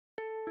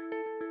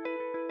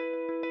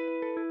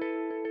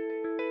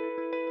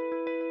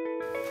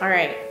All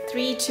right,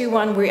 3, 2,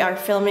 1, we are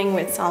filming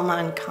with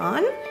Salman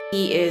Khan.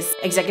 He is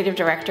Executive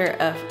Director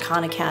of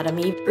Khan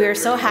Academy. We are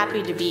so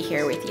happy to be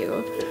here with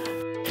you.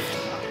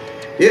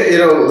 Yeah, you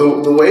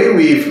know, the way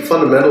we've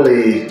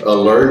fundamentally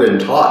learned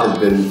and taught has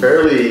been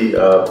fairly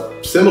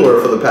similar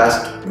for the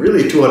past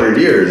really 200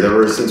 years,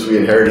 ever since we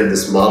inherited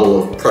this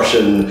model of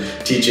Prussian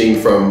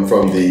teaching from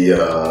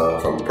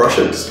the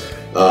Prussians.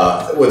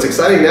 What's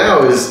exciting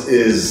now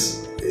is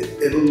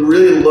it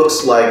really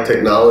looks like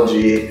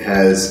technology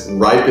has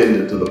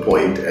ripened to the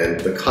point, and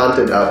the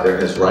content out there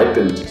has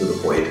ripened to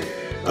the point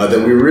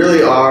that we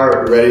really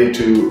are ready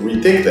to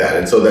rethink that.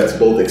 And so that's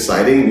both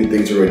exciting, new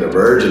things are going to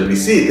emerge, and we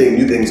see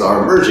new things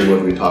are emerging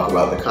when we talk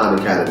about the Khan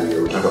Academy,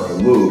 or we talk about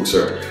the MOOCs,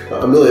 or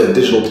a million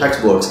digital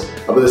textbooks.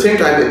 But at the same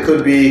time, it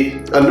could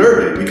be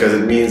unnerving, because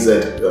it means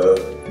that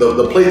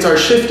the plates are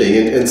shifting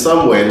in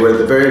some way, and we're at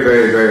the very,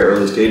 very, very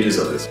early stages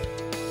of this.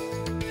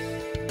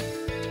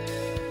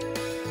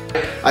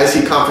 I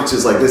see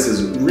conferences like this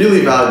as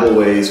really valuable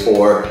ways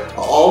for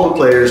all the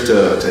players to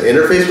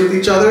interface with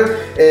each other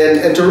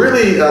and to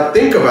really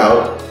think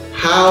about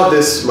how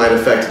this might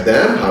affect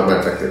them, how it might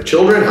affect their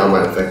children, how it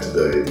might affect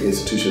the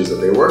institutions that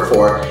they work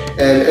for,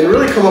 and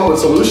really come up with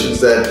solutions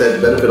that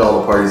benefit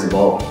all the parties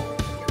involved.